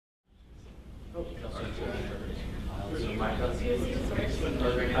How's the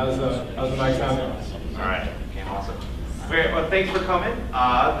mic sound? All right, okay, awesome. Great, well, thanks for coming.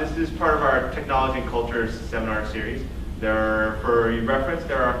 This is part of our Technology and Culture seminar series. For your reference,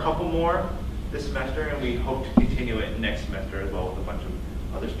 there are a couple more this semester, and we hope to continue it next semester as well with a bunch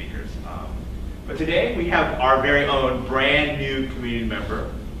of other speakers. But today we have our very own brand new community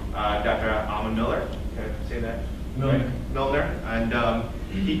member, Dr. Amon Millner. Can I say that? Millner. Millner. And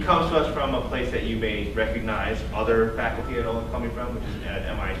he comes to us from a place that you may recognize other faculty at Olin coming from, which is at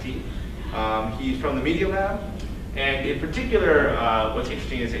MIT. He's from the Media Lab. And in particular, what's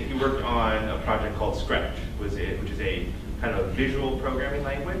interesting is that he worked on a project called Scratch, which is a kind of visual programming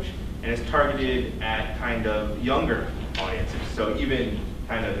language, and it's targeted at kind of younger audiences, so even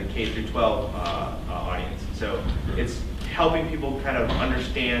kind of the K through 12 audience. So it's helping people kind of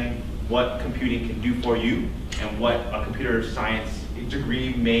understand what computing can do for you and what a computer science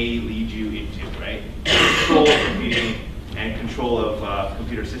degree may lead you into, right? Control of computing and control of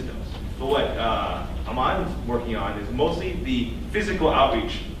computer systems. But what Amon's working on is mostly the physical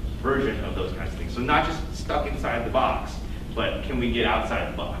outreach version of those kinds of things. So not just stuck inside the box, but can we get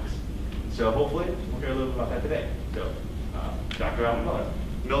outside the box? So hopefully we'll hear a little bit about that today. So Dr. Amon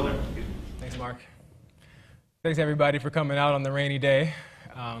Millner. Thanks, Mark. Thanks, everybody, for coming out on the rainy day.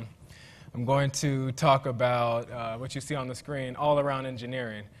 I'm going to talk about what you see on the screen, all around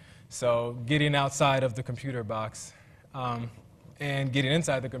engineering. So getting outside of the computer box and getting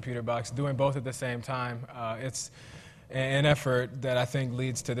inside the computer box, doing both at the same time. It's an effort that I think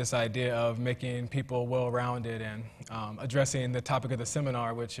leads to this idea of making people well-rounded and addressing the topic of the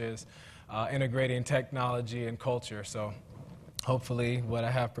seminar, which is integrating technology and culture. So hopefully what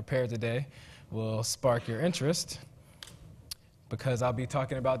I have prepared today will spark your interest, because I'll be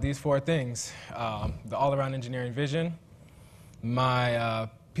talking about these four things: the all-around engineering vision, my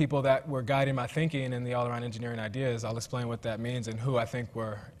people that were guiding my thinking in the all-around engineering ideas. I'll explain what that means and who I think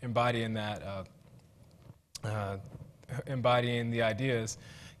were embodying that, embodying the ideas.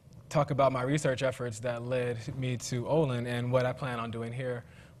 Talk about my research efforts that led me to Olin and what I plan on doing here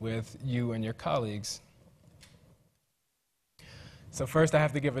with you and your colleagues. So first I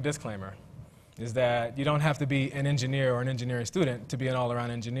have to give a disclaimer, is that you don't have to be an engineer or an engineering student to be an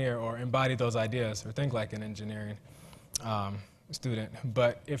all-around engineer or embody those ideas or think like an engineering student.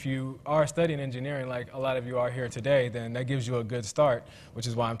 But if you are studying engineering like a lot of you are here today, then that gives you a good start, which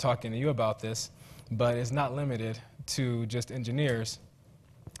is why I'm talking to you about this. But it's not limited to just engineers.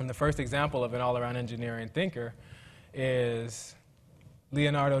 And the first example of an all-around engineering thinker is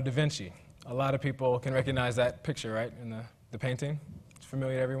Leonardo da Vinci. A lot of people can recognize that picture, right, in the painting. It's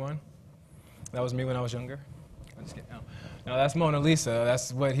familiar to everyone. That was me when I was younger. I'm just kidding. No, that's Mona Lisa.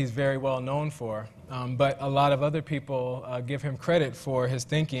 That's what he's very well known for. But a lot of other people give him credit for his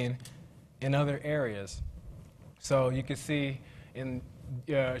thinking in other areas. So you can see to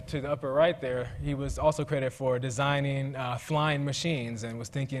the upper right there, he was also credited for designing flying machines and was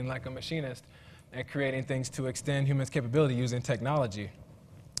thinking like a machinist and creating things to extend humans' capability using technology.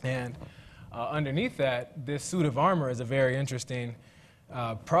 And underneath that, this suit of armor is a very interesting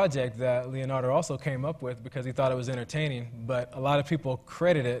project that Leonardo also came up with because he thought it was entertaining, but a lot of people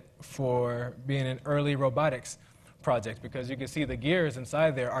credit it for being an early robotics project because you can see the gears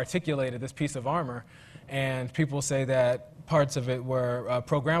inside there articulated this piece of armor, and people say that parts of it were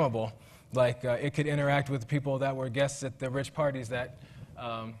programmable, like it could interact with people that were guests at the rich parties that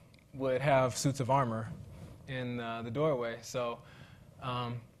would have suits of armor in the doorway. So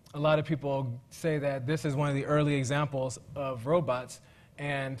a lot of people say that this is one of the early examples of robots.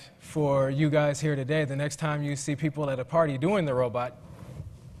 And for you guys here today, the next time you see people at a party doing the robot,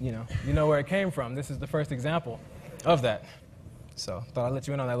 you know where it came from. This is the first example of that. So thought I'd let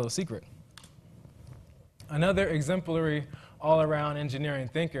you in on that little secret. Another exemplary all-around engineering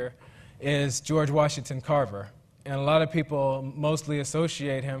thinker is George Washington Carver. And a lot of people mostly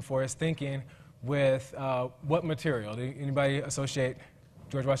associate him for his thinking with what material? Anybody associate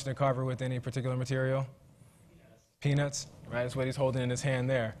George Washington Carver with any particular material? Peanuts, right? That's what he's holding in his hand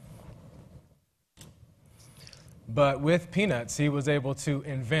there. But with peanuts, he was able to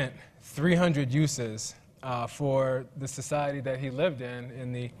invent 300 uses for the society that he lived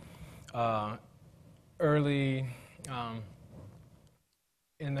in the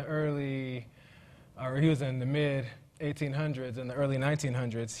he was in the mid 1800s and the early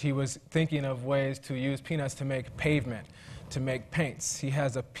 1900s. He was thinking of ways to use peanuts to make pavement, to make paints. He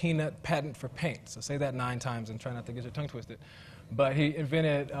has a peanut patent for paint. So say that 9 times and try not to get your tongue twisted. But he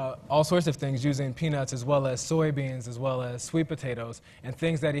invented all sorts of things using peanuts as well as soybeans as well as sweet potatoes and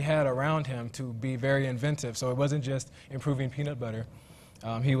things that he had around him to be very inventive. So it wasn't just improving peanut butter.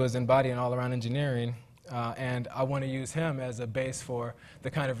 He was embodying all-around engineering and I want to use him as a base for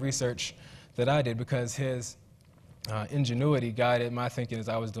the kind of research that I did, because his ingenuity guided my thinking as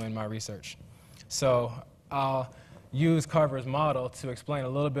I was doing my research. So I'll use Carver's model to explain a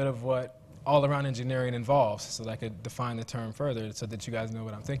little bit of what all-around engineering involves, so that I could define the term further so that you guys know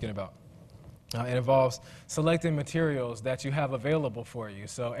what I'm thinking about. It involves selecting materials that you have available for you.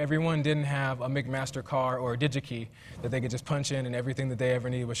 So everyone didn't have a McMaster car or a DigiKey that they could just punch in and everything that they ever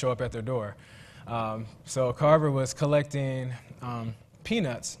need would show up at their door. So Carver was collecting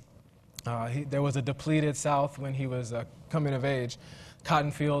peanuts. There was a depleted South when he was coming of age.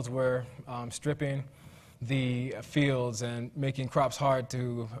 Cotton fields were stripping the fields and making crops hard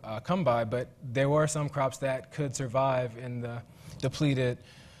to come by, but there were some crops that could survive in the depleted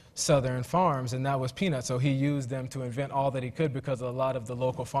southern farms, and that was peanuts. So he used them to invent all that he could, because a lot of the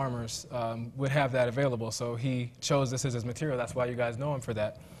local farmers would have that available. So he chose this as his material. That's why you guys know him for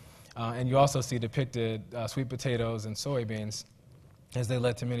that. And you also see depicted sweet potatoes and soybeans as they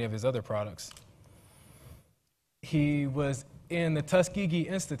led to many of his other products. He was in the Tuskegee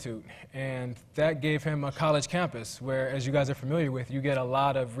Institute, and that gave him a college campus where, as you guys are familiar with, you get a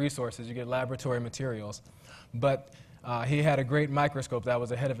lot of resources. You get laboratory materials. But he had a great microscope that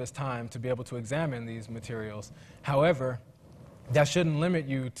was ahead of his time to be able to examine these materials. However, that shouldn't limit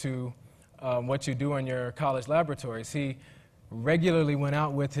you to what you do in your college laboratories. He regularly went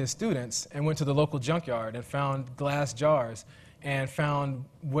out with his students and went to the local junkyard and found glass jars and found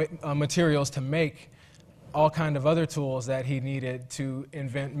materials to make all kind of other tools that he needed to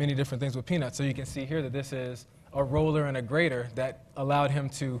invent many different things with peanuts. So you can see here that this is a roller and a grater that allowed him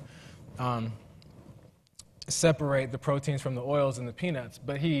to separate the proteins from the oils in the peanuts.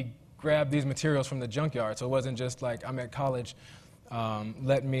 But he grabbed these materials from the junkyard, so it wasn't just like, I'm at college,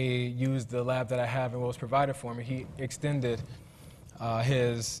 let me use the lab that I have and what was provided for me. He extended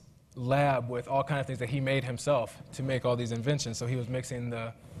his lab with all kinds of things that he made himself to make all these inventions. So he was mixing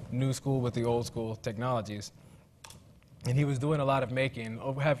the new school with the old school technologies. And he was doing a lot of making.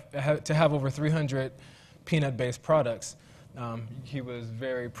 To have over 300 peanut-based products, he was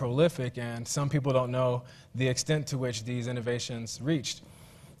very prolific, and some people don't know the extent to which these innovations reached.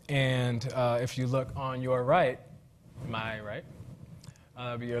 And if you look on your right, my right,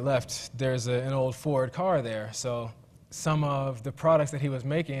 your left, there's an old Ford car there. So some of the products that he was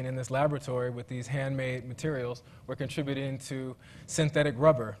making in this laboratory with these handmade materials were contributing to synthetic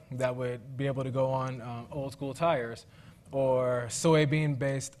rubber that would be able to go on old school tires, or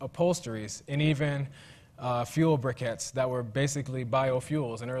soybean-based upholsteries, and even fuel briquettes that were basically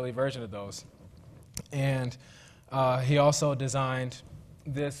biofuels, an early version of those. And he also designed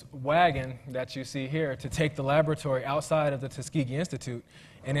this wagon that you see here to take the laboratory outside of the Tuskegee Institute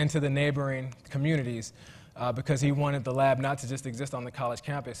and into the neighboring communities, because he wanted the lab not to just exist on the college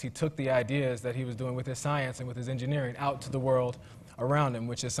campus. He took the ideas that he was doing with his science and with his engineering out to the world around him,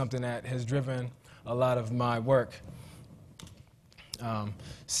 which is something that has driven a lot of my work.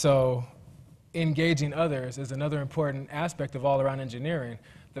 So engaging others is another important aspect of all-around engineering.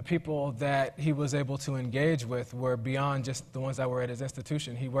 The people that he was able to engage with were beyond just the ones that were at his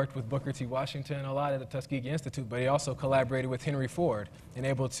institution. He worked with Booker T. Washington a lot at the Tuskegee Institute, but he also collaborated with Henry Ford in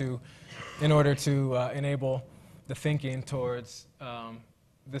order to enable the thinking towards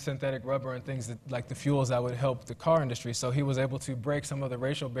the synthetic rubber and things like the fuels that would help the car industry. So he was able to break some of the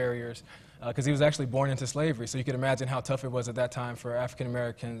racial barriers, because he was actually born into slavery. So you can imagine how tough it was at that time for African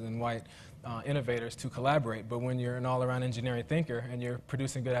Americans and white innovators to collaborate. But when you're an all-around engineering thinker and you're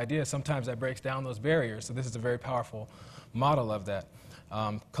producing good ideas, sometimes that breaks down those barriers. So this is a very powerful model of that,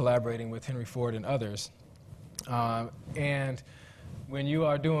 collaborating with Henry Ford and others. And when you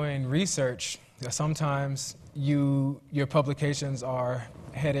are doing research, sometimes your publications are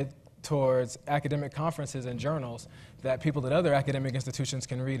headed towards academic conferences and journals that people at other academic institutions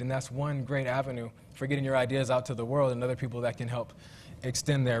can read, and that's one great avenue for getting your ideas out to the world and other people that can help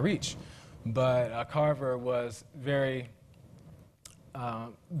extend their reach. But Carver was very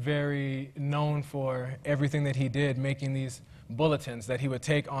known for everything that he did, making these bulletins that he would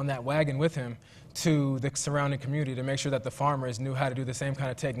take on that wagon with him to the surrounding community to make sure that the farmers knew how to do the same kind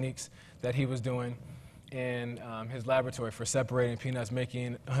of techniques that he was doing in his laboratory for separating peanuts,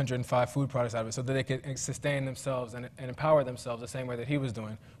 making 105 food products out of it, so that they could sustain themselves and empower themselves the same way that he was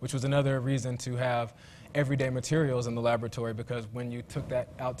doing, which was another reason to have everyday materials in the laboratory, because when you took that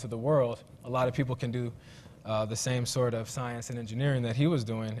out to the world, a lot of people can do the same sort of science and engineering that he was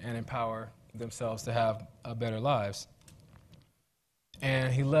doing and empower themselves to have better lives.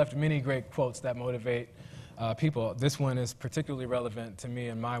 And he left many great quotes that motivate people. This one is particularly relevant to me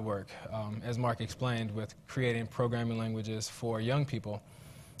in my work, as Mark explained, with creating programming languages for young people.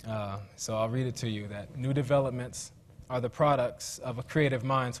 So I'll read it to you, that new developments are the products of a creative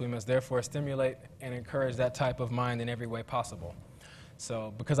mind, so we must therefore stimulate and encourage that type of mind in every way possible.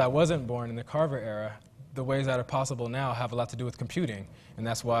 So because I wasn't born in the Carver era, the ways that are possible now have a lot to do with computing, and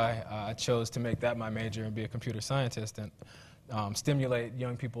that's why I chose to make that my major and be a computer scientist and stimulate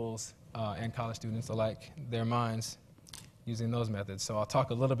young people's and college students alike, their minds, using those methods. So I'll talk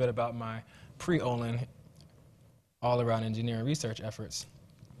a little bit about my pre-Olin all-around engineering research efforts.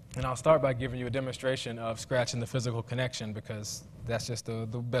 And I'll start by giving you a demonstration of Scratch and the physical connection, because that's just the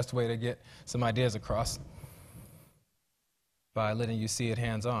best way to get some ideas across, by letting you see it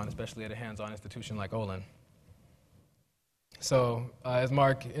hands-on, especially at a hands-on institution like Olin. So as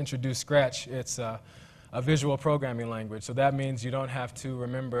Mark introduced Scratch, it's a visual programming language. So that means you don't have to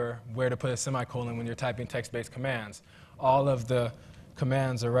remember where to put a semicolon when you're typing text-based commands. All of the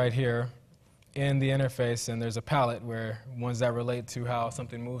commands are right here in the interface, and there's a palette where ones that relate to how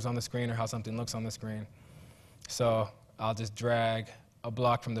something moves on the screen or how something looks on the screen. So I'll just drag a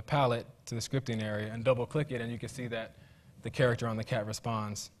block from the palette to the scripting area and double-click it, and you can see that the character on the cat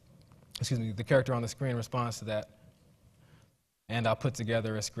responds. Excuse me, the character on the screen responds to that. And I'll put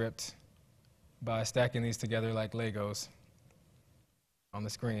together a script by stacking these together like Legos on the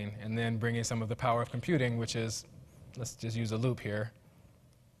screen, and then bringing some of the power of computing, which is, let's just use a loop here.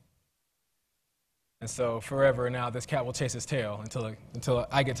 And so forever now, this cat will chase its tail until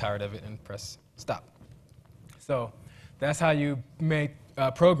I get tired of it and press stop. So that's how you make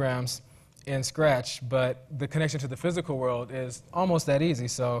programs in Scratch, but the connection to the physical world is almost that easy.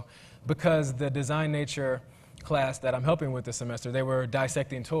 So because the design nature class that I'm helping with this semester, they were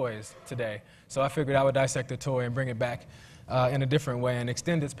dissecting toys today. So I figured I would dissect a toy and bring it back in a different way and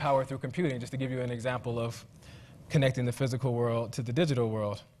extend its power through computing, just to give you an example of connecting the physical world to the digital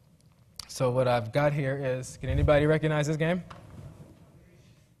world. So what I've got here is, can anybody recognize this game?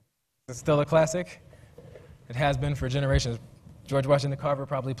 It's still a classic. It has been for generations. George Washington Carver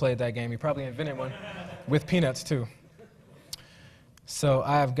probably played that game. He probably invented one with peanuts too. So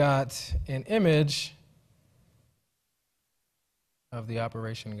I've got an image of the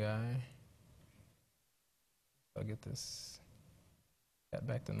operation guy. I'll get this cat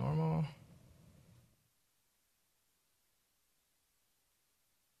back to normal.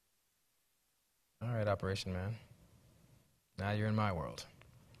 All right, operation man. Now you're in my world.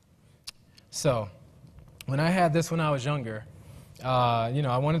 So when I had this when I was younger, I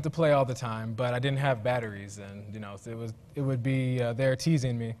wanted to play all the time, but I didn't have batteries, and it would be there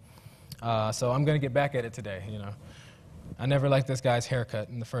teasing me. So I'm going to get back at it today. I never liked this guy's haircut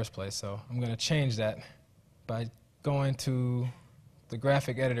in the first place, so I'm going to change that by going to the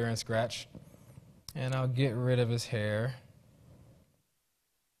graphic editor in Scratch, and I'll get rid of his hair.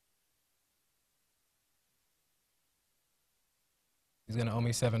 He's going to owe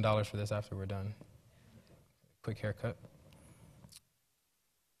me $7 for this after we're done. Quick haircut.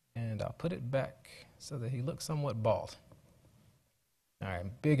 And I'll put it back so that he looks somewhat bald. All right,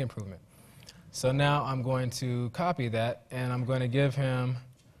 big improvement. So now I'm going to copy that, and I'm going to give him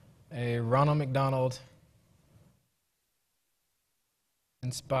a Ronald McDonald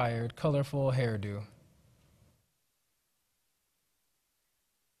inspired colorful hairdo.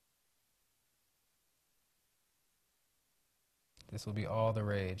 This will be all the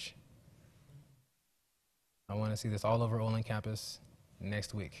rage. I want to see this all over Olin campus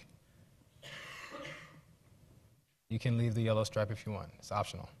next week. You can leave the yellow stripe if you want. It's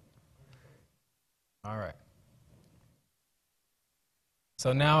optional. All right.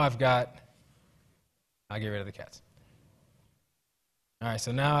 So now I'll get rid of the cats. All right,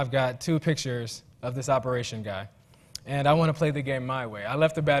 so now I've got two pictures of this operation guy, and I want to play the game my way. I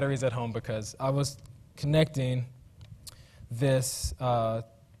left the batteries at home because I was connecting this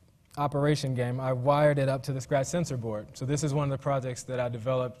operation game. I wired it up to the Scratch sensor board. So this is one of the projects that I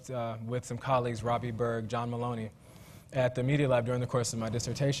developed with some colleagues, Robbie Berg, John Maloney, at the Media Lab during the course of my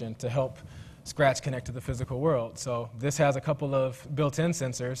dissertation to help Scratch connect to the physical world. So this has a couple of built-in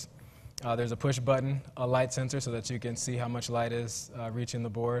sensors. There's a push button, a light sensor so that you can see how much light is reaching the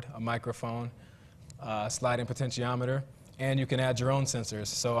board, a microphone, sliding potentiometer, and you can add your own sensors.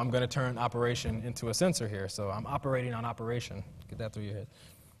 So I'm going to turn operation into a sensor here. So I'm operating on operation. Get that through your head.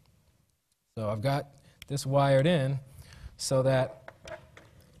 So I've got this wired in so that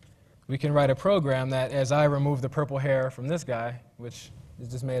we can write a program that, as I remove the purple hair from this guy, which is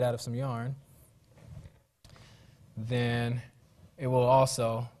just made out of some yarn, then it will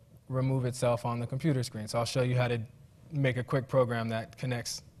also remove itself on the computer screen. So I'll show you how to make a quick program that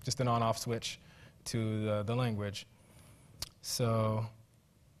connects just an on-off switch to the language. So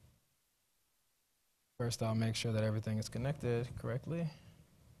first I'll make sure that everything is connected correctly.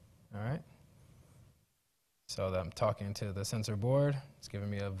 All right. So I'm talking to the sensor board. It's giving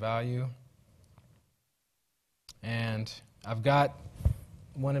me a value. And I've got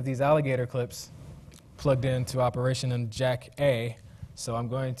one of these alligator clips plugged into operation in jack A. So I'm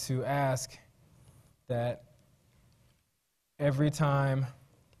going to ask that every time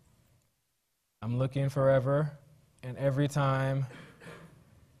I'm looking forever, and every time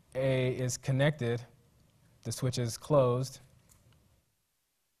A is connected, the switch is closed,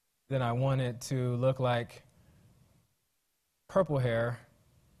 then I want it to look like purple hair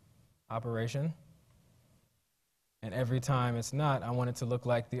operation. And every time it's not, I want it to look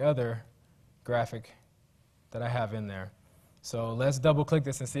like the other graphic that I have in there. So let's double click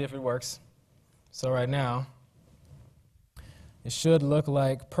this and see if it works. So right now, it should look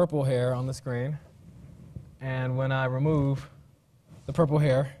like purple hair on the screen. And when I remove the purple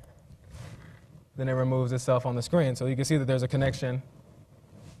hair, then it removes itself on the screen. So you can see that there's a connection.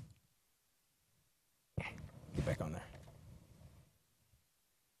 Get back on there.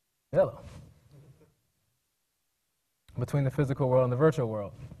 Hello. Between the physical world and the virtual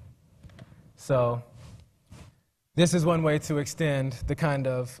world. So this is one way to extend the kind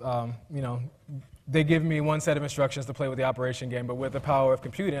of, they give me one set of instructions to play with the operation game, but with the power of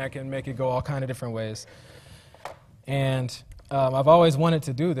computing, I can make it go all kind of different ways. And I've always wanted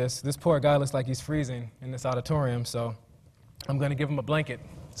to do this. This poor guy looks like he's freezing in this auditorium, so I'm going to give him a blanket.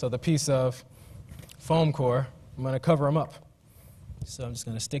 So the piece of foam core, I'm going to cover him up. So I'm just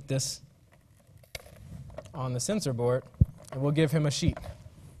going to stick this on the sensor board, and we'll give him a sheet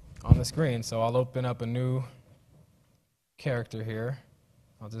on the screen. So I'll open up a new character here.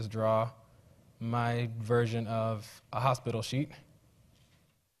 I'll just draw my version of a hospital sheet.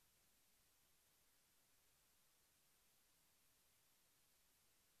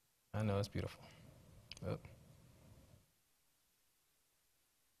 I know it's beautiful. Oh.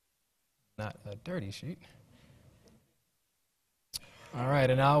 Not a dirty sheet. All right,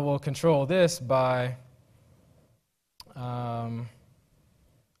 and I will control this by, I'll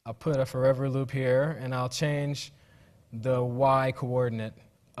put a forever loop here, and I'll change the Y coordinate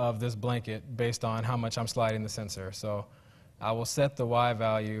of this blanket based on how much I'm sliding the sensor. So I will set the Y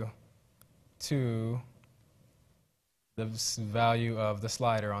value to the value of the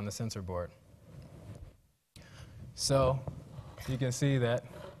slider on the sensor board. So you can see that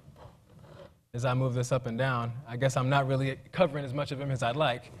as I move this up and down, I guess I'm not really covering as much of him as I'd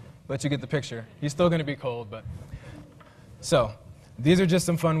like, but you get the picture. He's still going to be cold, but. So these are just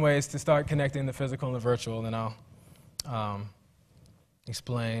some fun ways to start connecting the physical and the virtual, and I'll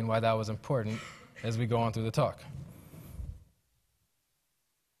explain why that was important as we go on through the talk.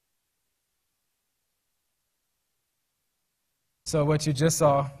 So what you just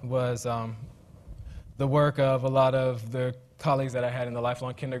saw was the work of a lot of the colleagues that I had in the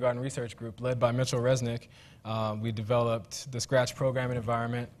Lifelong Kindergarten Research Group, led by Mitchell Resnick. We developed the Scratch programming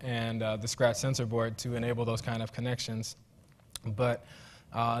environment and the Scratch sensor board to enable those kind of connections. But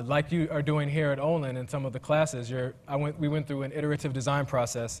like you are doing here at Olin in some of the classes, we went through an iterative design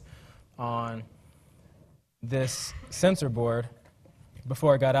process on this sensor board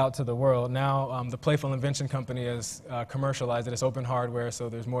before it got out to the world. Now the Playful Invention Company has commercialized it. It's open hardware, so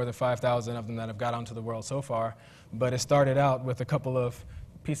there's more than 5,000 of them that have got onto the world so far. But it started out with a couple of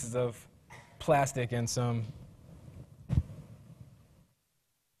pieces of plastic and some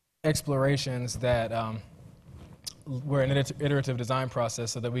explorations that were an iterative design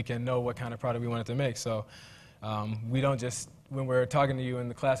process so that we can know what kind of product we wanted to make. So we don't just, when we're talking to you in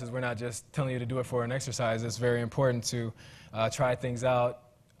the classes, we're not just telling you to do it for an exercise. It's very important to try things out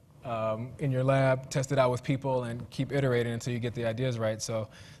in your lab, test it out with people, and keep iterating until you get the ideas right. So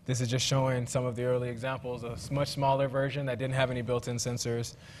this is just showing some of the early examples, a much smaller version that didn't have any built-in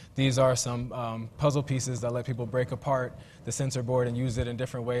sensors. These are some puzzle pieces that let people break apart the sensor board and use it in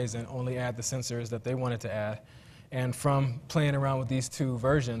different ways and only add the sensors that they wanted to add. And from playing around with these two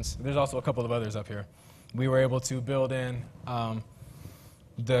versions, there's also a couple of others up here, we were able to build in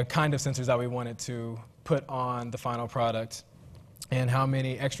the kind of sensors that we wanted to put on the final product and how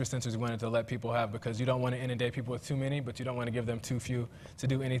many extra sensors we wanted to let people have, because you don't want to inundate people with too many, but you don't want to give them too few to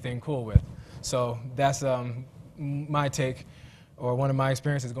do anything cool with. So that's my take, or one of my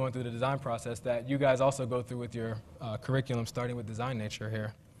experiences going through the design process that you guys also go through with your curriculum, starting with Design Nature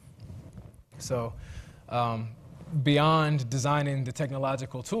here. So beyond designing the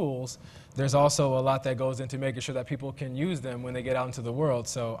technological tools, there's also a lot that goes into making sure that people can use them when they get out into the world.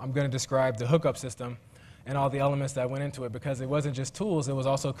 So I'm going to describe the hookup system and all the elements that went into it, because it wasn't just tools, it was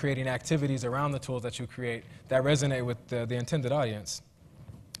also creating activities around the tools that you create that resonate with the intended audience.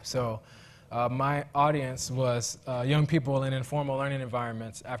 So my audience was young people in informal learning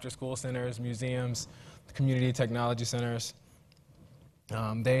environments, after-school centers, museums, community technology centers.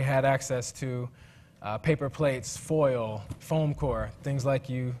 They had access to paper plates, foil, foam core, things like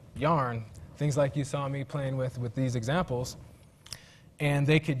yarn, things like you saw me playing with these examples. And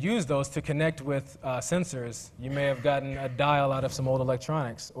they could use those to connect with sensors. You may have gotten a dial out of some old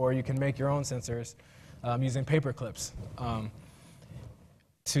electronics, or you can make your own sensors using paper clips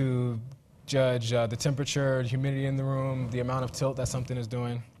to judge the temperature, the humidity in the room, the amount of tilt that something is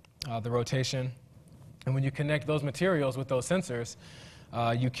doing, the rotation. And when you connect those materials with those sensors,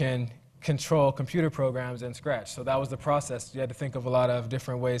 you can control computer programs in Scratch. So that was the process. You had to think of a lot of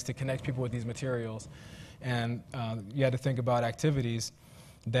different ways to connect people with these materials. And you had to think about activities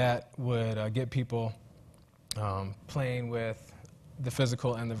that would get people playing with the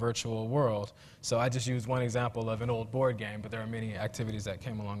physical and the virtual world. So I just used one example of an old board game, but there are many activities that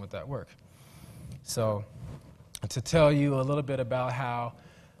came along with that work. So to tell you a little bit about how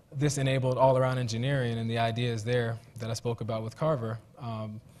this enabled all-around engineering and the ideas there that I spoke about with Carver,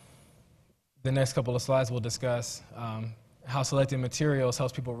 the next couple of slides will discuss how selecting materials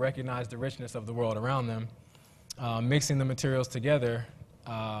helps people recognize the richness of the world around them. Mixing the materials together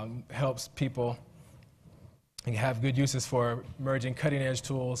helps people have good uses for merging cutting-edge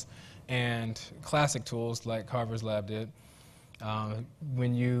tools and classic tools like Carver's lab did.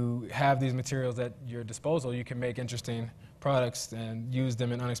 When you have these materials at your disposal, you can make interesting products and use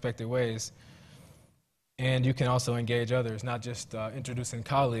them in unexpected ways. And you can also engage others, not just introducing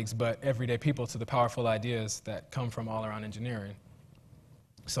colleagues, but everyday people to the powerful ideas that come from all-around engineering.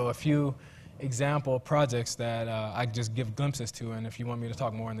 So a few example projects that I just give glimpses to, and if you want me to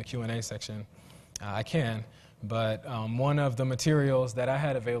talk more in the Q&A section, I can. But one of the materials that I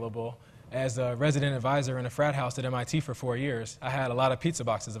had available as a resident advisor in a frat house at MIT for 4 years, I had a lot of pizza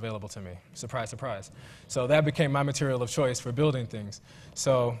boxes available to me. Surprise, surprise. So that became my material of choice for building things.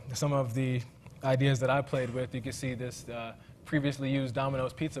 So some of the ideas that I played with, you can see this previously used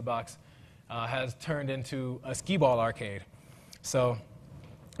Domino's pizza box has turned into a skee ball arcade. So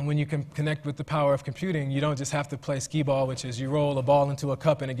when you can connect with the power of computing, you don't just have to play skee ball, which is you roll a ball into a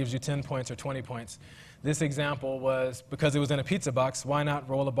cup and it gives you 10 points or 20 points. This example was, because it was in a pizza box, why not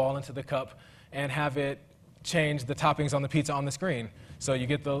roll a ball into the cup and have it change the toppings on the pizza on the screen? So you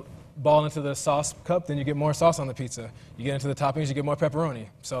get the ball into the sauce cup, then you get more sauce on the pizza. You get into the toppings, you get more pepperoni.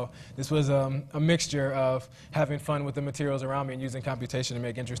 So this was a mixture of having fun with the materials around me and using computation to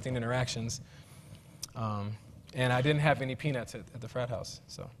make interesting interactions. And I didn't have any peanuts at the frat house,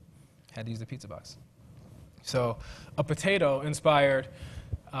 so I had to use the pizza box. So a potato inspired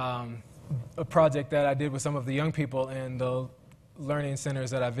a project that I did with some of the young people in the learning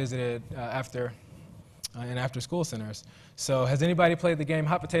centers that I visited in after-school centers. So has anybody played the game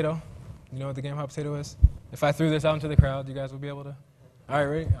Hot Potato? You know what the game Hot Potato is? If I threw this out into the crowd, you guys would be able to? All right,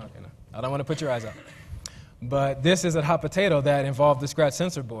 ready? Okay, no. I don't want to put your eyes out. But this is a hot potato that involved the Scratch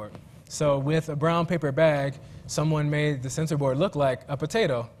sensor board. So with a brown paper bag, someone made the sensor board look like a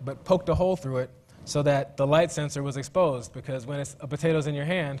potato, but poked a hole through it so that the light sensor was exposed, because when a potato's in your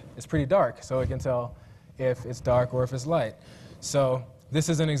hand, it's pretty dark, so it can tell if it's dark or if it's light. So this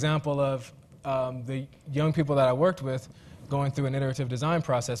is an example of the young people that I worked with going through an iterative design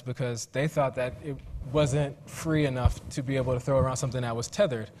process because they thought that it wasn't free enough to be able to throw around something that was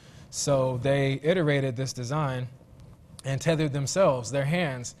tethered. So they iterated this design and tethered themselves, their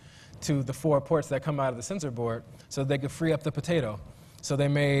hands, to the 4 ports that come out of the sensor board so they could free up the potato. So they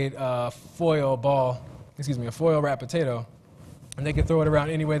made a foil wrapped potato, and they could throw it around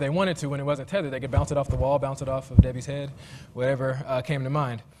any way they wanted to when it wasn't tethered. They could bounce it off the wall, bounce it off of Debbie's head, whatever came to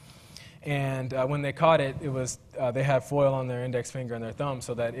mind. And when they caught it, they had foil on their index finger and their thumb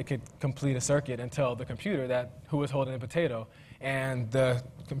so that it could complete a circuit and tell the computer who was holding the potato. And the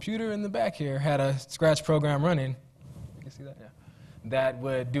computer in the back here had a Scratch program running. You can see that? Yeah. That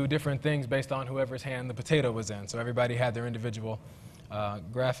would do different things based on whoever's hand the potato was in. So everybody had their individual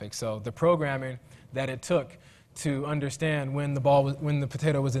graphics. So the programming that it took to understand when the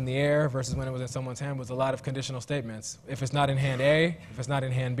potato was in the air versus when it was in someone's hand was a lot of conditional statements. If it's not in hand A, if it's not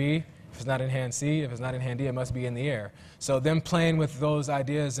in hand B, if it's not in hand C, if it's not in hand D, it must be in the air. So them playing with those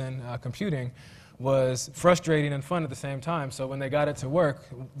ideas in computing was frustrating and fun at the same time. So when they got it to work,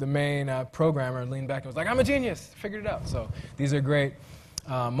 the main programmer leaned back and was like, "I'm a genius, figured it out." So these are great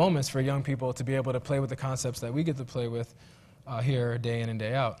moments for young people to be able to play with the concepts that we get to play with here day in and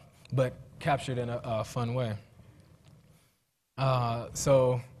day out, but captured in a fun way.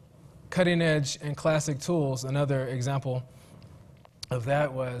 So cutting edge and classic tools, another example of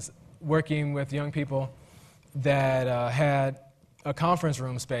that was working with young people that had a conference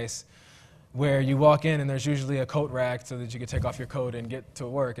room space where you walk in and there's usually a coat rack so that you could take off your coat and get to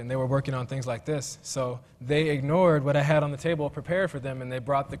work, and they were working on things like this. So they ignored what I had on the table prepared for them, and they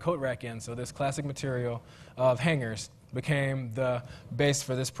brought the coat rack in. So this classic material of hangers became the base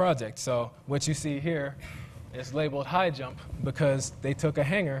for this project. So what you see here is labeled high jump because they took a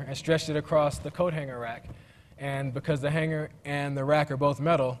hanger and stretched it across the coat hanger rack. And because the hanger and the rack are both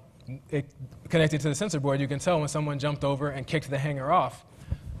metal, connected to the sensor board, you can tell when someone jumped over and kicked the hanger off.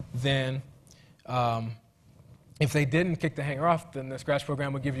 Then if they didn't kick the hanger off, then the Scratch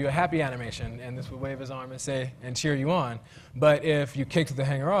program would give you a happy animation, and this would wave his arm and say, and cheer you on. But if you kicked the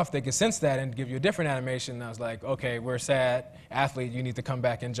hanger off, they could sense that and give you a different animation that was like, okay, we're sad, athlete, you need to come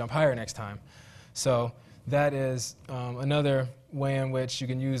back and jump higher next time. So that is another way in which you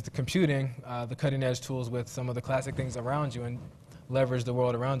can use the computing, the cutting edge tools with some of the classic things around you and leverage the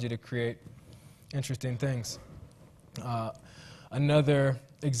world around you to create interesting things. Another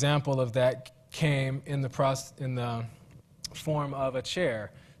example of that came in the form of a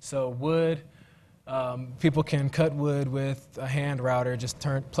chair. So wood, people can cut wood with a hand router, just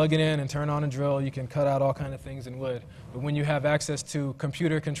plug it in and turn on a drill. You can cut out all kinds of things in wood. But when you have access to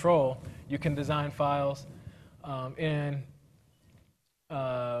computer control, you can design files in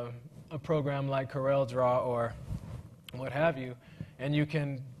a program like CorelDRAW or what have you, and you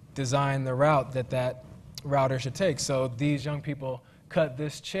can design the route that that router should take. So these young people cut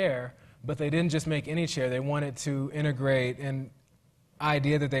this chair, but they didn't just make any chair. They wanted to integrate an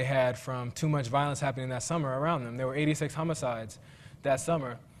idea that they had from too much violence happening that summer around them. There were 86 homicides that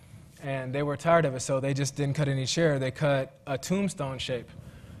summer, and they were tired of it, so they just didn't cut any chair. They cut a tombstone shape,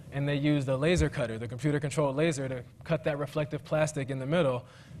 and they used a laser cutter, the computer-controlled laser, to cut that reflective plastic in the middle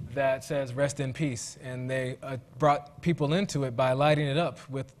that says "Rest in Peace." And they brought people into it by lighting it up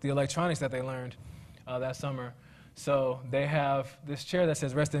with the electronics that they learned that summer. So they have this chair that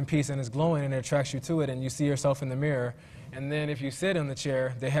says "Rest in Peace" and is glowing, and it attracts you to it, and you see yourself in the mirror. And then if you sit in the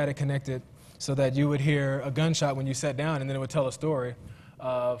chair, they had it connected so that you would hear a gunshot when you sat down, and then it would tell a story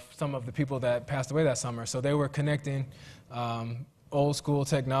of some of the people that passed away that summer. So they were connecting old school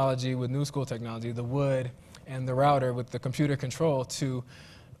technology with new school technology, the wood and the router with the computer control to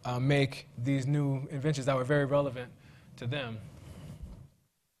make these new inventions that were very relevant to them.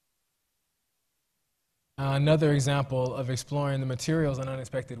 Another example of exploring the materials in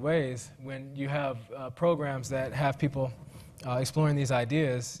unexpected ways, when you have programs that have people exploring these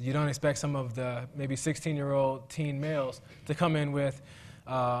ideas, you don't expect some of the maybe 16-year-old teen males to come in with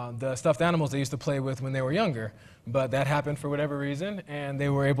the stuffed animals they used to play with when they were younger. But that happened for whatever reason, and they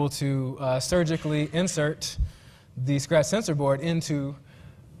were able to surgically insert the Scratch sensor board into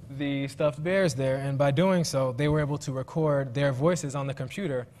the stuffed bears there, and by doing so, they were able to record their voices on the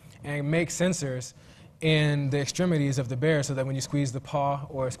computer and make sensors in the extremities of the bear so that when you squeeze the paw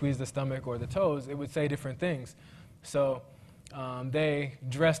or squeeze the stomach or the toes, it would say different things. So they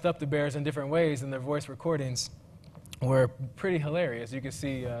dressed up the bears in different ways, and their voice recordings were pretty hilarious. You can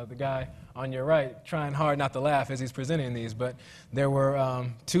see the guy on your right trying hard not to laugh as he's presenting these, but there were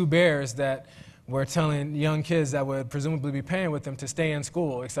two bears that were telling young kids that would presumably be paying with them to stay in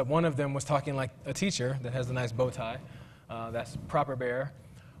school, except one of them was talking like a teacher that has a nice bow tie. That's proper bear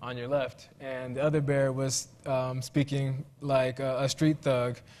on your left, and the other bear was speaking like a street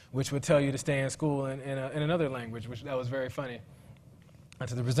thug, which would tell you to stay in school in another language, which that was very funny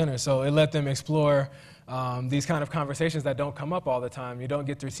to the presenter. So it let them explore these kind of conversations that don't come up all the time. You don't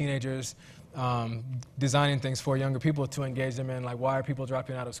get through teenagers designing things for younger people to engage them in, like, why are people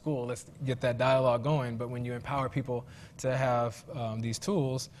dropping out of school? Let's get that dialogue going. But when you empower people to have these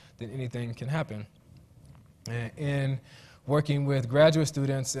tools, then anything can happen. In working with graduate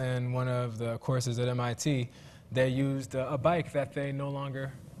students in one of the courses at MIT, they used a bike that they no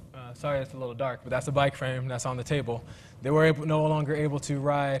longer, sorry it's a little dark, but that's a bike frame that's on the table. They were no longer able to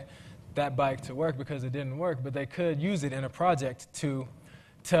ride that bike to work because it didn't work, but they could use it in a project to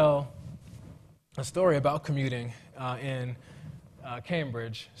tell a story about commuting in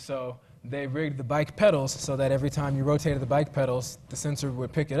Cambridge. So they rigged the bike pedals so that every time you rotated the bike pedals, the sensor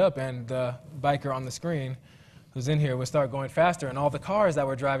would pick it up, and the biker on the screen who's in here would start going faster, and all the cars that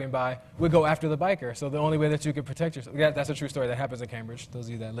were driving by would go after the biker. So the only way that you could protect yourself, yeah, that's a true story that happens in Cambridge, those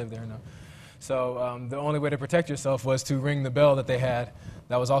of you that live there know. So the only way to protect yourself was to ring the bell that they had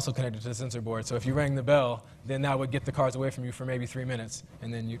that was also connected to the sensor board. So if you rang the bell, then that would get the cars away from you for maybe 3 minutes,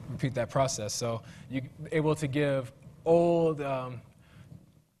 and then you repeat that process. So you're able to give an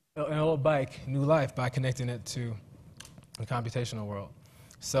old bike new life by connecting it to the computational world.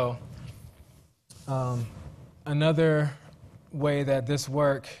 So another way that this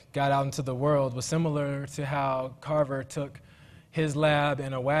work got out into the world was similar to how Carver took his lab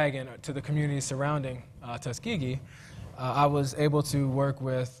in a wagon to the community surrounding Tuskegee, I was able to work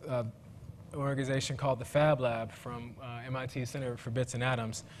with an organization called the Fab Lab from MIT Center for Bits and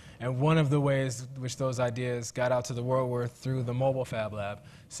Atoms. And one of the ways which those ideas got out to the world were through the mobile Fab Lab.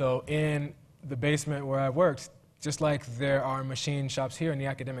 So in the basement where I worked, just like there are machine shops here in the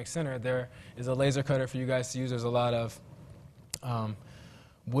academic center, there is a laser cutter for you guys to use. There's a lot of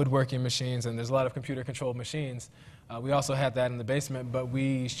woodworking machines, and there's a lot of computer-controlled machines. We also had that in the basement, but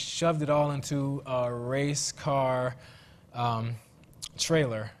we shoved it all into a race car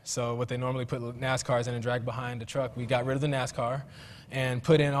trailer. So what they normally put NASCARs in and drag behind the truck, we got rid of the NASCAR and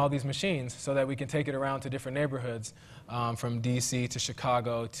put in all these machines so that we can take it around to different neighborhoods, from DC to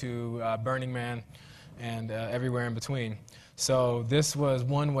Chicago to Burning Man and everywhere in between. So this was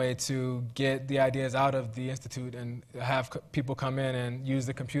one way to get the ideas out of the Institute and have people come in and use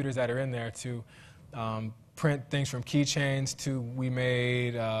the computers that are in there to print things from keychains to we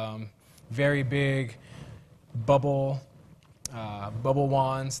made very big bubble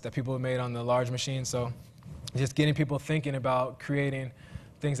wands that people made on the large machines. So just getting people thinking about creating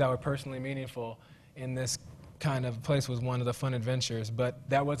things that were personally meaningful in this kind of place was one of the fun adventures. But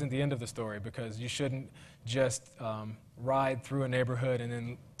that wasn't the end of the story, because you shouldn't just ride through a neighborhood and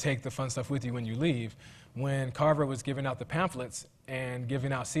then take the fun stuff with you when you leave. When Carver was giving out the pamphlets and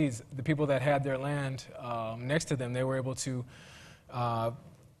giving out seeds, the people that had their land next to them, they were able to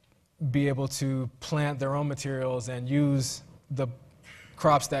plant their own materials and use the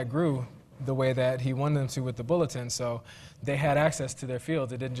crops that grew the way that he wanted them to with the bulletin. So they had access to their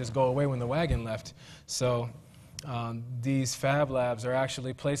fields. It didn't just go away when the wagon left. So these Fab Labs are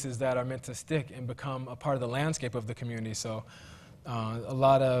actually places that are meant to stick and become a part of the landscape of the community. So a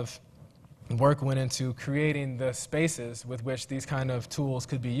lot of work went into creating the spaces with which these kind of tools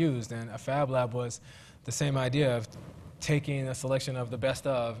could be used. And a Fab Lab was the same idea of taking a selection of the best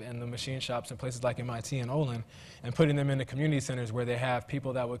of in the machine shops in places like MIT and Olin and putting them in the community centers where they have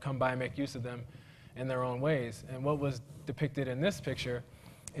people that would come by and make use of them in their own ways. And what was depicted in this picture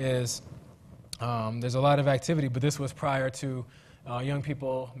is there's a lot of activity, but this was prior to young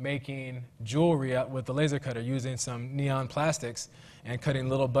people making jewelry with the laser cutter using some neon plastics and cutting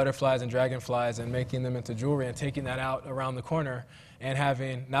little butterflies and dragonflies and making them into jewelry and taking that out around the corner and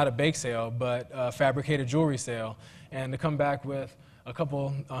having not a bake sale, but a fabricated jewelry sale. And to come back with a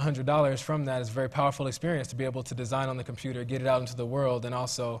couple $100 from that is a very powerful experience to be able to design on the computer, get it out into the world, and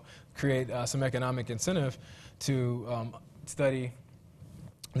also create some economic incentive to study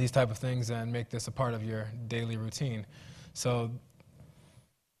these type of things and make this a part of your daily routine. So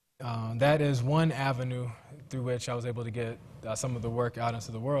that is one avenue through which I was able to get some of the work out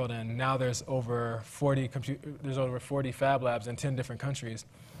into the world. And now there's over 40 Fab Labs in 10 different countries.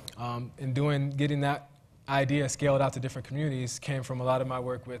 Getting that idea scaled out to different communities came from a lot of my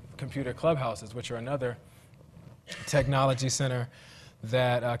work with computer clubhouses, which are another technology center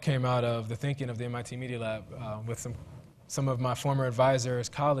that came out of the thinking of the MIT Media Lab. With some of my former advisors,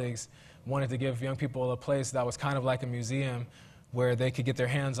 colleagues, wanted to give young people a place that was kind of like a museum where they could get their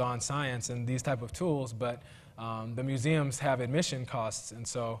hands on science and these type of tools, but the museums have admission costs, and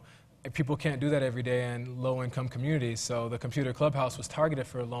so people can't do that every day in low-income communities. So the computer clubhouse was targeted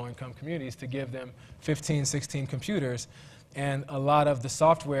for low-income communities to give them 15, 16 computers. And a lot of the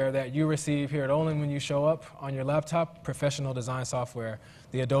software that you receive here at Olin when you show up on your laptop, professional design software,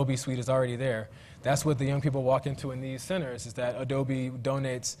 the Adobe suite is already there. That's what the young people walk into in these centers, is that Adobe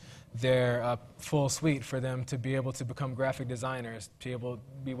donates their full suite for them to be able to become graphic designers, to be able to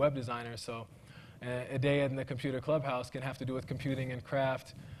be web designers. So a day in the computer clubhouse can have to do with computing and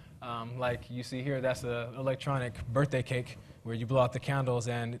craft. Like you see here, that's an electronic birthday cake where you blow out the candles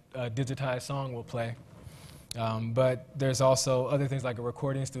and a digitized song will play. But there's also other things like a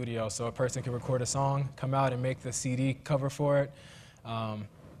recording studio, so a person can record a song, come out and make the CD cover for it,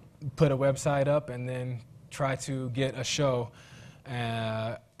 put a website up, and then try to get a show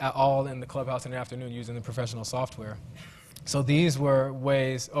all in the clubhouse in the afternoon using the professional software. So these were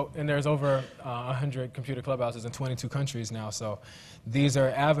ways, and there's over 100 computer clubhouses in 22 countries now, so these are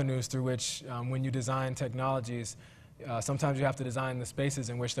avenues through which when you design technologies, sometimes you have to design the spaces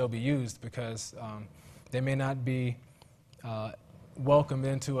in which they'll be used, because they may not be welcomed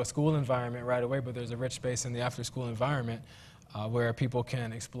into a school environment right away, but there's a rich space in the after-school environment where people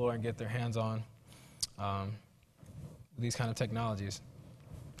can explore and get their hands on these kind of technologies.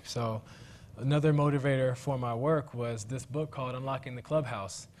 So another motivator for my work was this book called Unlocking the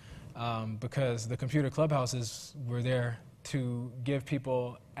Clubhouse, because the computer clubhouses were there to give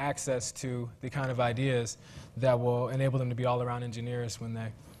people access to the kind of ideas that will enable them to be all-around engineers when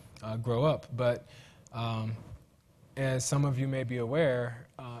they grow up. But as some of you may be aware,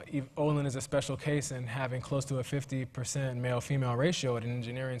 Olin is a special case in having close to a 50% male-female ratio at an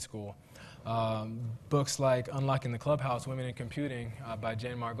engineering school. Books like Unlocking the Clubhouse, Women in Computing by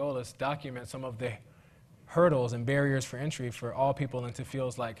Jane Margolis document some of the hurdles and barriers for entry for all people into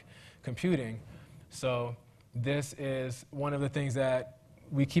fields like computing. So this is one of the things that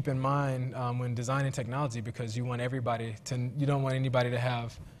we keep in mind when designing technology, because you want everybody to, you don't want anybody to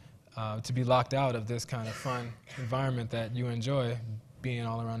have to be locked out of this kind of fun environment that you enjoy being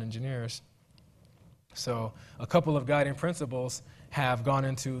all around engineers. So a couple of guiding principles have gone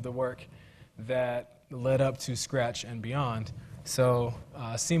into the work that led up to Scratch and beyond. So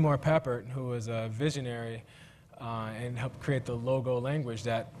Seymour Papert, who was a visionary and helped create the Logo language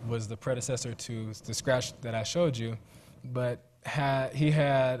that was the predecessor to the Scratch that I showed you, but he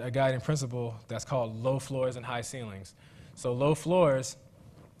had a guiding principle that's called low floors and high ceilings. So low floors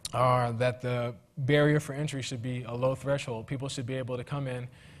are that the barrier for entry should be a low threshold. People should be able to come in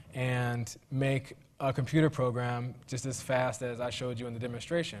and make a computer program just as fast as I showed you in the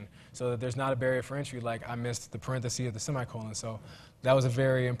demonstration, so that there's not a barrier for entry like I missed the parenthesis of the semicolon. So that was a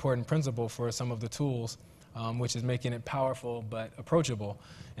very important principle for some of the tools, which is making it powerful but approachable.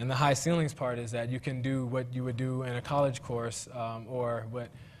 And the high ceilings part is that you can do what you would do in a college course or what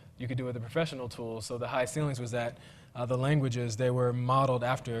you could do with a professional tool. So the high ceilings was that the languages, they were modeled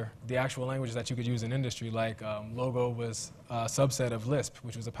after the actual languages that you could use in industry, like Logo was a subset of Lisp,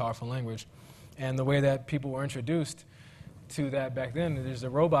 which was a powerful language. And the way that people were introduced to that back then, there's a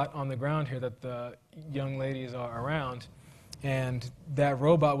robot on the ground here that the young ladies are around, and that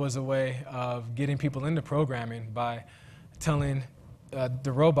robot was a way of getting people into programming by telling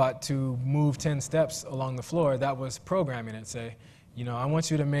the robot to move 10 steps along the floor. That was programming it. Say, you know, I want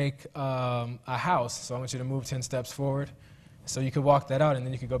you to make a house, so I want you to move 10 steps forward. So you could walk that out, and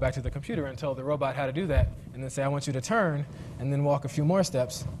then you could go back to the computer and tell the robot how to do that, and then say, I want you to turn, and then walk a few more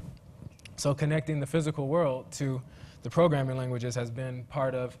steps. So connecting the physical world to the programming languages has been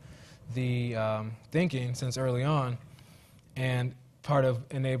part of the thinking since early on, and part of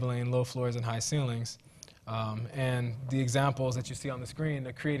enabling low floors and high ceilings. And the examples that you see on the screen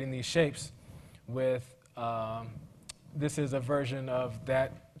are creating these shapes with, this is a version of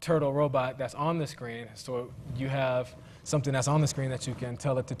that turtle robot that's on the screen. So you have something that's on the screen that you can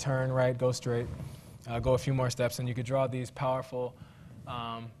tell it to turn right, go straight, go a few more steps, and you could draw these powerful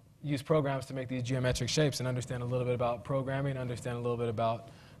use programs to make these geometric shapes and understand a little bit about programming, understand a little bit about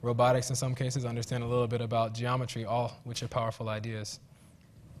robotics in some cases, understand a little bit about geometry, all which are powerful ideas.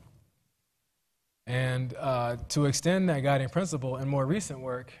 And to extend that guiding principle in more recent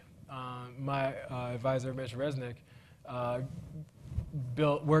work, my advisor, Mitch Resnick,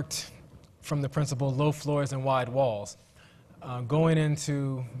 worked from the principle low floors and wide walls. Going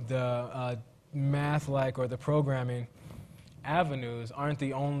into the math-like or the programming avenues aren't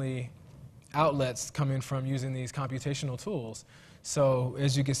the only outlets coming from using these computational tools. So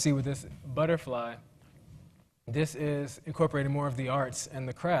as you can see with this butterfly, this is incorporating more of the arts and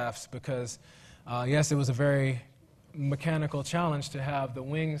the crafts because, yes, it was a very mechanical challenge to have the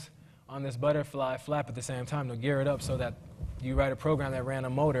wings on this butterfly flap at the same time to gear it up so that you write a program that ran a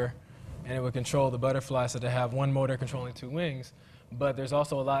motor and it would control the butterfly, so to have one motor controlling two wings. But there's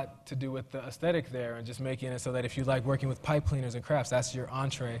also a lot to do with the aesthetic there and just making it so that if you like working with pipe cleaners and crafts, that's your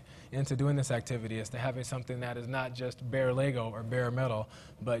entree into doing this activity, is to having something that is not just bare Lego or bare metal,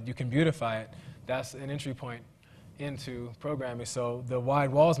 but you can beautify it. That's an entry point into programming. So the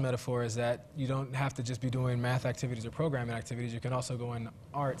wide walls metaphor is that you don't have to just be doing math activities or programming activities. You can also go in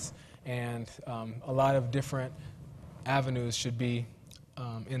arts, and a lot of different avenues should be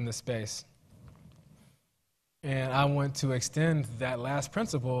in the space. And I want to extend that last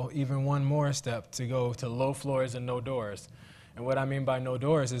principle even one more step to go to low floors and no doors. And what I mean by no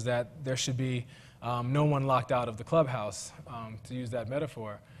doors is that there should be no one locked out of the clubhouse, to use that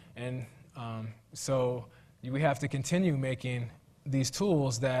metaphor. And so we have to continue making these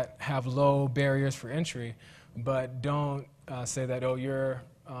tools that have low barriers for entry, but don't say that, oh, you're,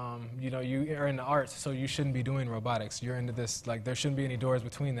 you know, you are in the arts, so you shouldn't be doing robotics. You're into this, like, there shouldn't be any doors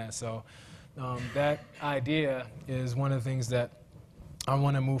between that. So that idea is one of the things that I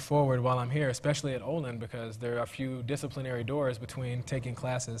want to move forward while I'm here, especially at Olin, because there are a few disciplinary doors between taking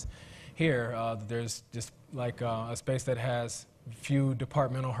classes here. There's just like a space that has few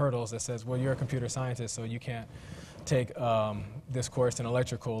departmental hurdles that says, well, you're a computer scientist, so you can't take this course in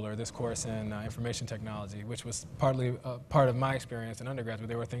electrical or this course in information technology, which was partly part of my experience in undergraduate.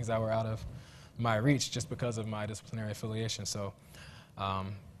 There were things that were out of my reach just because of my disciplinary affiliation. So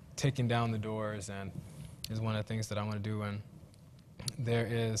taking down the doors and is one of the things that I want to do. And there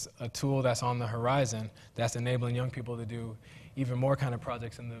is a tool that's on the horizon that's enabling young people to do even more kind of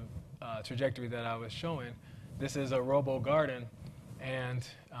projects in the trajectory that I was showing. This is a robo garden, and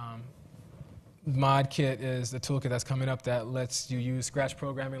ModKit is the toolkit that's coming up that lets you use Scratch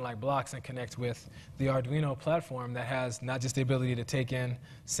programming like blocks and connect with the Arduino platform that has not just the ability to take in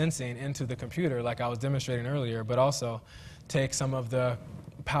sensing into the computer like I was demonstrating earlier, but also take some of the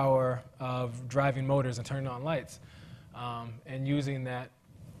power of driving motors and turning on lights. And using that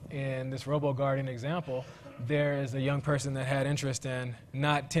in this robo garden example, there is a young person that had interest in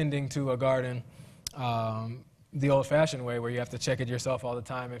not tending to a garden the old-fashioned way where you have to check it yourself all the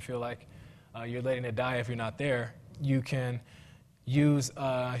time and feel like you're letting it die if you're not there. You can use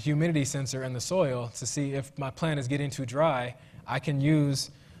a humidity sensor in the soil to see if my plant is getting too dry. I can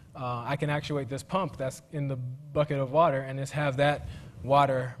actuate this pump that's in the bucket of water and just have that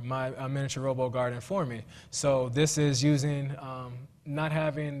water my miniature robo garden for me. So this is using, not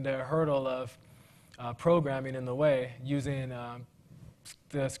having the hurdle of programming in the way, using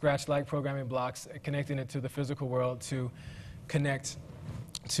the Scratch-like programming blocks, connecting it to the physical world to connect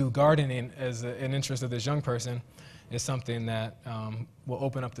to gardening as an interest of this young person is something that will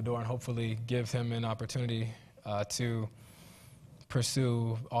open up the door and hopefully give him an opportunity to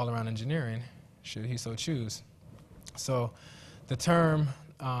pursue all-around engineering, should he so choose. So the term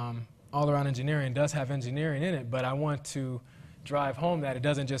all-around engineering does have engineering in it, but I want to drive home that it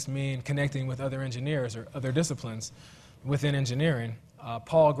doesn't just mean connecting with other engineers or other disciplines within engineering.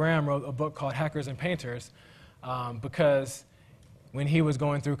 Paul Graham wrote a book called Hackers and Painters because when he was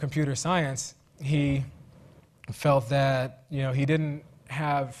going through computer science, he felt that he didn't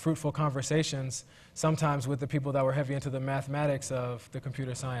have fruitful conversations sometimes with the people that were heavy into the mathematics of the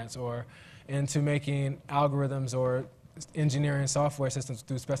computer science or into making algorithms or engineering software systems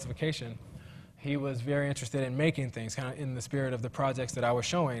through specification. He was very interested in making things, kind of in the spirit of the projects that I was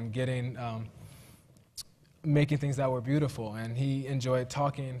showing, making things that were beautiful. And he enjoyed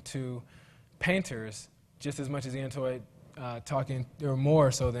talking to painters just as much as he enjoyed talking, or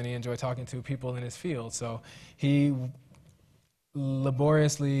more so than he enjoyed talking to people in his field. So he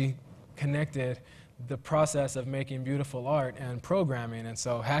laboriously connected the process of making beautiful art and programming. And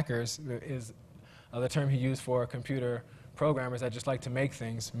so hackers is the term he used for computer programmers that just like to make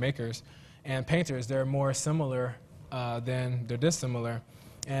things, makers. And painters, they're more similar than they're dissimilar.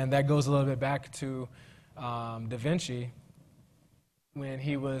 And that goes a little bit back to Da Vinci, when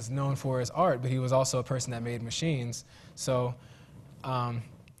he was known for his art, but he was also a person that made machines. So I'm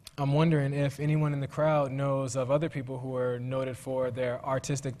wondering if anyone in the crowd knows of other people who are noted for their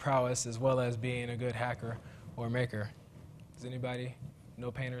artistic prowess as well as being a good hacker or maker. Does anybody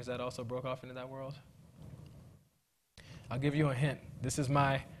know painters that also broke off into that world? I'll give you a hint. This is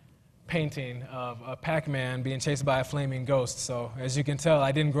my painting of a Pac-Man being chased by a flaming ghost. So as you can tell,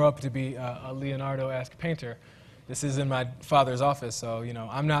 I didn't grow up to be a Leonardo-esque painter. This is in my father's office, so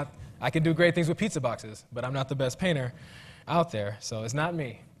I can do great things with pizza boxes, but I'm not the best painter out there, so it's not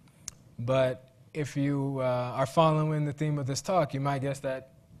me. But if you are following the theme of this talk, you might guess that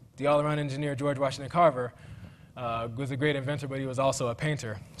the all-around engineer George Washington Carver was a great inventor, but he was also a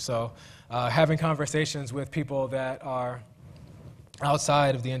painter. So having conversations with people that are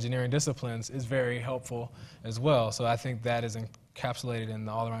outside of the engineering disciplines is very helpful as well. So I think that is encapsulated in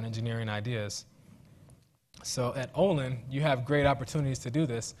the all-around engineering ideas. So at Olin, you have great opportunities to do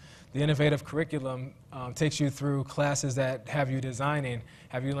this. The innovative curriculum takes you through classes that have you designing,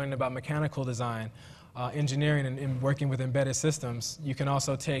 have you learning about mechanical design, engineering, and working with embedded systems. You can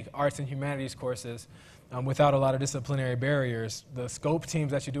also take arts and humanities courses without a lot of disciplinary barriers. The scope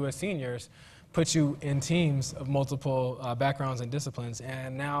teams that you do as seniors put you in teams of multiple backgrounds and disciplines,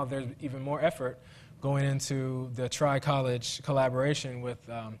 and now there's even more effort going into the tri-college collaboration with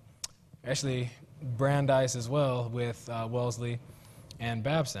actually Brandeis as well, with Wellesley and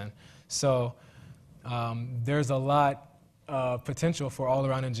Babson. So there's a lot of potential for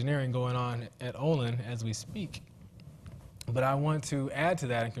all-around engineering going on at Olin as we speak. But I want to add to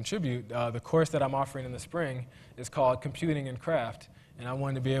that and contribute. The course that I'm offering in the spring is called Computing and Craft, and I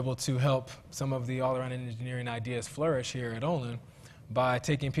wanted to be able to help some of the all-around engineering ideas flourish here at Olin by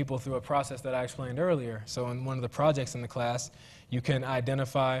taking people through a process that I explained earlier. So in one of the projects in the class, you can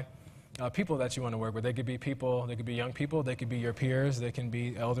identify people that you want to work with. They could be people, they could be young people, they could be your peers, they can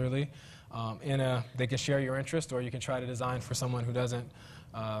be elderly. They can share your interest, or you can try to design for someone who doesn't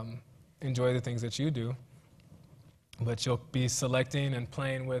enjoy the things that you do. But you'll be selecting and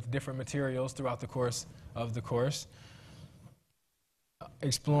playing with different materials throughout the course of the course,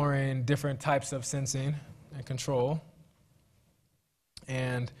 exploring different types of sensing and control,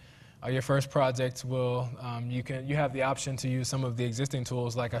 and Your first project will, you have the option to use some of the existing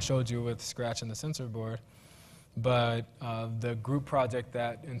tools like I showed you with Scratch and the sensor board, but the group project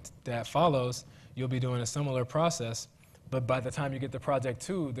that follows, you'll be doing a similar process, but by the time you get to project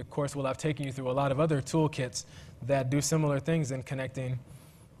 2, the course will have taken you through a lot of other toolkits that do similar things in connecting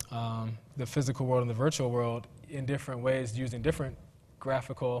the physical world and the virtual world in different ways using different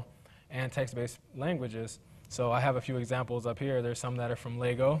graphical and text-based languages. So I have a few examples up here. There's some that are from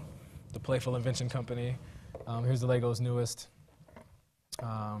Lego, the Playful Invention Company. Here's the Lego's newest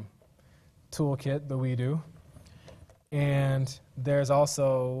toolkit, the We Do. And there's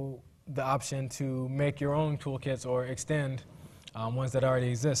also the option to make your own toolkits or extend ones that already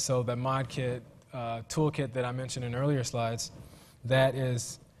exist. So the ModKit toolkit that I mentioned in earlier slides, that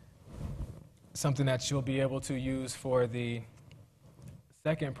is something that you'll be able to use for the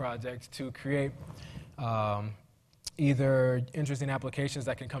second project to create either interesting applications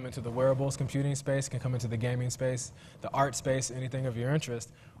that can come into the wearables computing space, can come into the gaming space, the art space, anything of your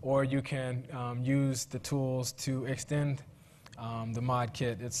interest, or you can use the tools to extend the mod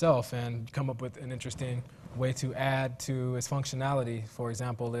kit itself and come up with an interesting way to add to its functionality. For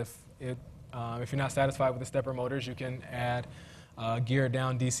example, if you're not satisfied with the stepper motors, you can add geared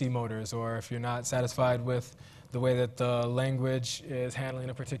down DC motors, or if you're not satisfied with the way that the language is handling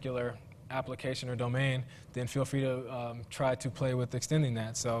a particular application or domain, then feel free to try to play with extending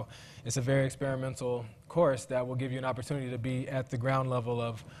that. So it's a very experimental course that will give you an opportunity to be at the ground level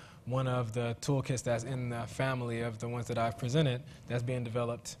of one of the toolkits that's in the family of the ones that I've presented that's being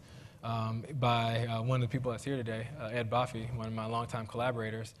developed by one of the people that's here today, Ed Boffey, one of my longtime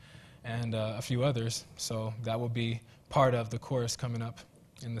collaborators, and a few others. So that will be part of the course coming up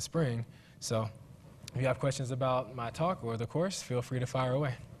in the spring. So if you have questions about my talk or the course, feel free to fire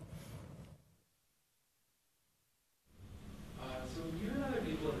away. So you and other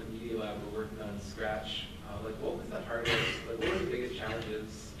people in the media lab were working on Scratch. Like, what was the hardest, like, what were the biggest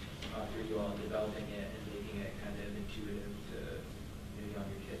challenges for you all in developing it and making it kind of intuitive to maybe on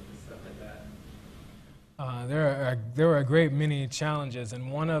your kids and stuff like that? There were a great many challenges, and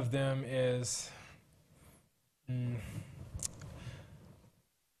one of them is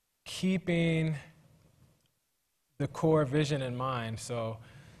keeping the core vision in mind. So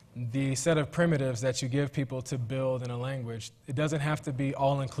the set of primitives that you give people to build in a language, it doesn't have to be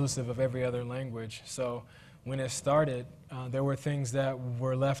all-inclusive of every other language. So when it started, there were things that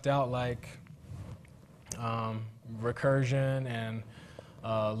were left out, like recursion and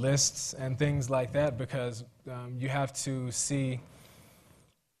lists and things like that, because you have to see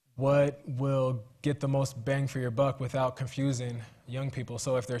what will get the most bang for your buck without confusing young people.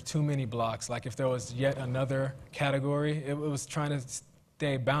 So if there are too many blocks, like if there was yet another category, it was trying to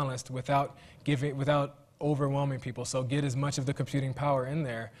stay balanced without overwhelming people. So get as much of the computing power in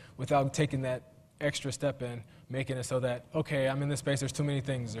there without taking that extra step in, making it so that, okay, I'm in this space, there's too many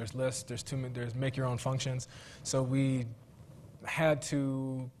things, there's lists, there's make your own functions. So we had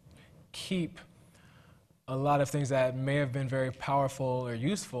to keep a lot of things that may have been very powerful or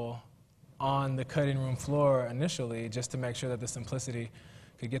useful on the cutting room floor initially, just to make sure that the simplicity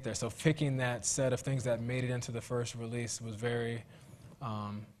could get there. So picking that set of things that made it into the first release was very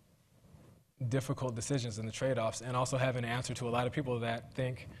difficult decisions and the trade-offs, and also having an answer to a lot of people that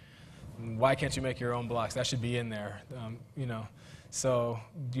think, why can't you make your own blocks? That should be in there, you know. So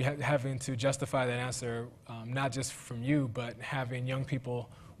having to justify that answer, not just from you, but having young people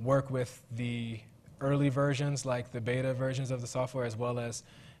work with the early versions, like the beta versions of the software, as well as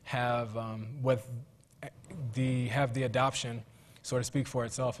have the adoption sort of speak for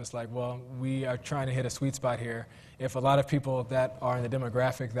itself. It's like, well, we are trying to hit a sweet spot here. If a lot of people that are in the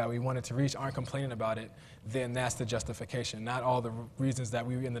demographic that we wanted to reach aren't complaining about it, then that's the justification, not all the reasons that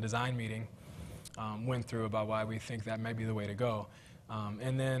we in the design meeting went through about why we think that may be the way to go.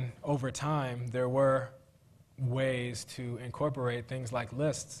 And then over time, there were ways to incorporate things like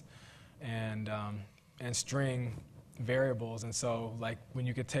lists and string variables. And so, like, when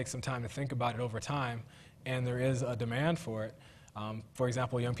you could take some time to think about it over time, and there is a demand for it. For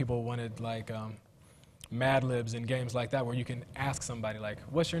example, young people wanted, like, Mad Libs and games like that, where you can ask somebody, like,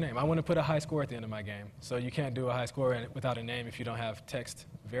 what's your name? I want to put a high score at the end of my game. So you can't do a high score without a name if you don't have text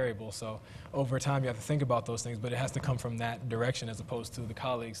variables. So over time, you have to think about those things, but it has to come from that direction as opposed to the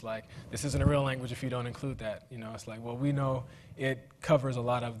colleagues, like, this isn't a real language if you don't include that. You know, it's like, well, we know it covers a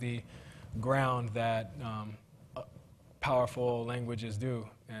lot of the ground that powerful languages do,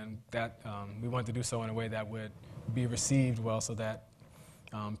 and that we wanted to do so in a way that would be received well, so that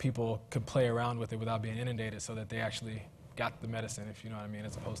people could play around with it without being inundated, so that they actually got the medicine, if you know what I mean,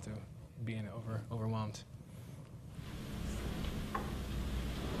 as opposed to being overwhelmed.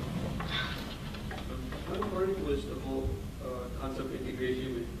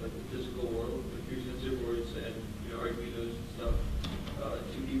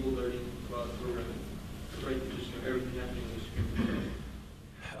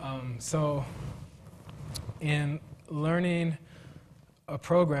 So in learning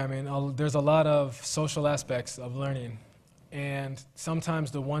programming, there's a lot of social aspects of learning. And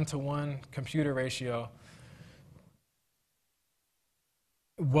sometimes the one-to-one computer ratio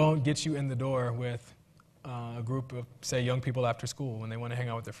won't get you in the door with a group of, say, young people after school when they want to hang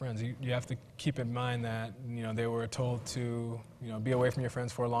out with their friends. You have to keep in mind that, they were told to, be away from your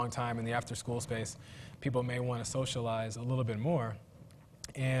friends for a long time in the after-school space. People may want to socialize a little bit more.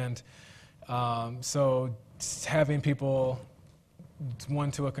 And so having people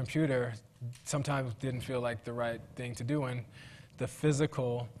one to a computer sometimes didn't feel like the right thing to do, and the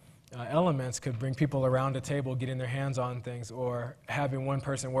physical elements could bring people around a table getting their hands on things, or having one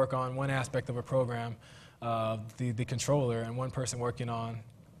person work on one aspect of a program, the controller, and one person working on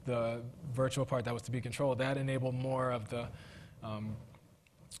the virtual part that was to be controlled. That enabled more of the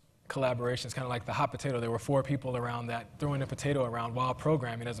collaborations, kind of like the hot potato. There were 4 people around that throwing a potato around while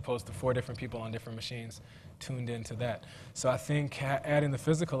programming, as opposed to 4 different people on different machines tuned into that. So I think adding the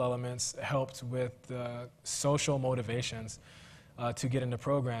physical elements helped with the social motivations to get into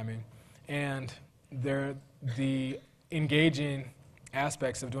programming. And the engaging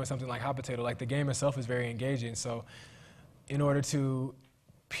aspects of doing something like hot potato, like the game itself is very engaging. So in order to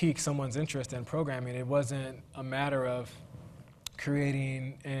pique someone's interest in programming, it wasn't a matter of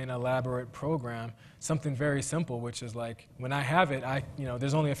creating an elaborate program, something very simple, which is like, when I have it,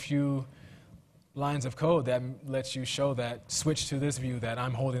 there's only a few lines of code that lets you show that, switch to this view that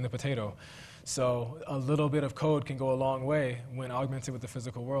I'm holding the potato. So a little bit of code can go a long way when augmented with the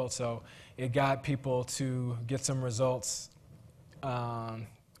physical world. So it got people to get some results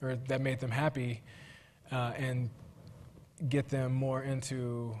or that made them happy and get them more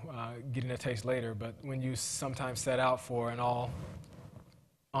into getting a taste later. But when you sometimes set out for an all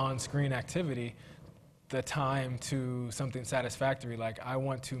on-screen activity, the time to something satisfactory, like I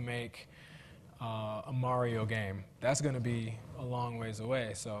want to make a Mario game, that's going to be a long ways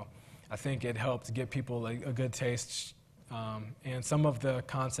away. So I think it helped get people a good taste. And some of the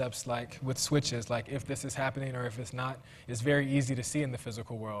concepts, like with switches, like if this is happening or if it's not, is very easy to see in the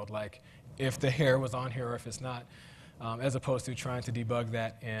physical world, like if the hair was on here or if it's not, as opposed to trying to debug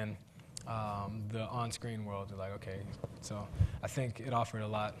that in the on-screen world. You're like, okay, so I think it offered a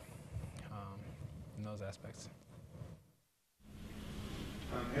lot in those aspects.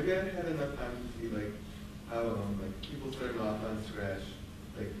 Have you ever had enough time to see how people starting off on Scratch,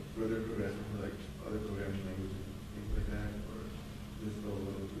 where they're progressing to other programming languages, things like that, or is this still a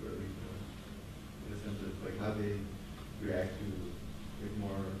little too early in the sense of how they react to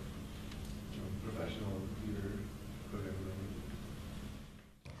more professional computer programming languages?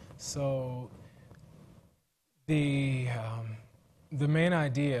 So the main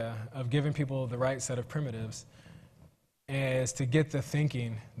idea of giving people the right set of primitives is to get the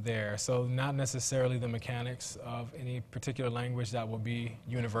thinking there. So not necessarily the mechanics of any particular language that will be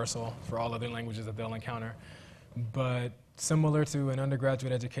universal for all other languages that they'll encounter. But similar to an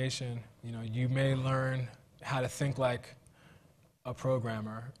undergraduate education, you may learn how to think like a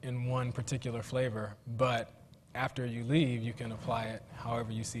programmer in one particular flavor, but after you leave, you can apply it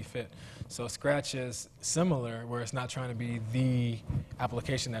however you see fit. So Scratch is similar, where it's not trying to be the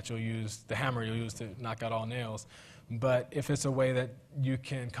application that you'll use, the hammer you'll use to knock out all nails. But if it's a way that you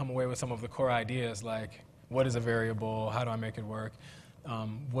can come away with some of the core ideas, like what is a variable, how do I make it work,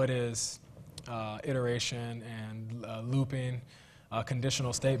 what is iteration and looping,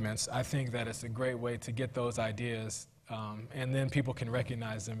 conditional statements, I think that it's a great way to get those ideas, and then people can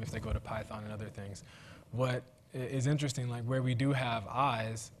recognize them if they go to Python and other things. What is interesting, like where we do have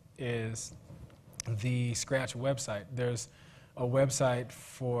eyes, is the Scratch website. There's a website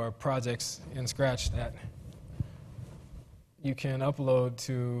for projects in Scratch that you can upload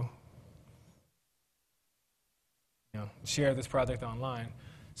to share this project online.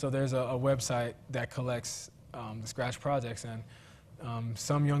 So there's a website that collects the Scratch projects, and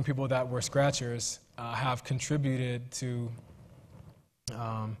some young people that were Scratchers have contributed to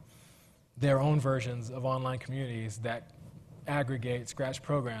their own versions of online communities that aggregate Scratch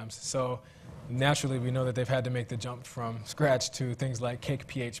programs. So naturally, we know that they've had to make the jump from Scratch to things like Cake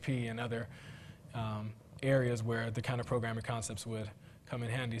PHP and other areas where the kind of programming concepts would come in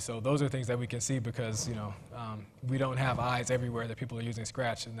handy. So those are things that we can see because we don't have eyes everywhere that people are using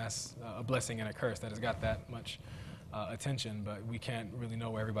Scratch, and that's a blessing and a curse that has got that much attention, but we can't really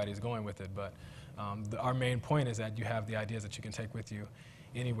know where everybody's going with it. But our main point is that you have the ideas that you can take with you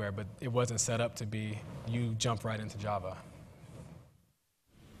anywhere, but it wasn't set up to be you jump right into Java.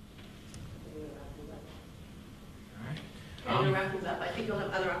 And to wrap things up, I think you'll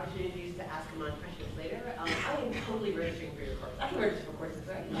have other opportunities to ask Amon questions later. I am totally registering for your course. I can register for courses,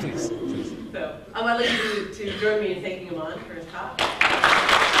 right? Please, please. So I'd like you to join me in thanking Amon for his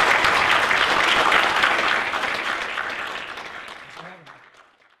talk.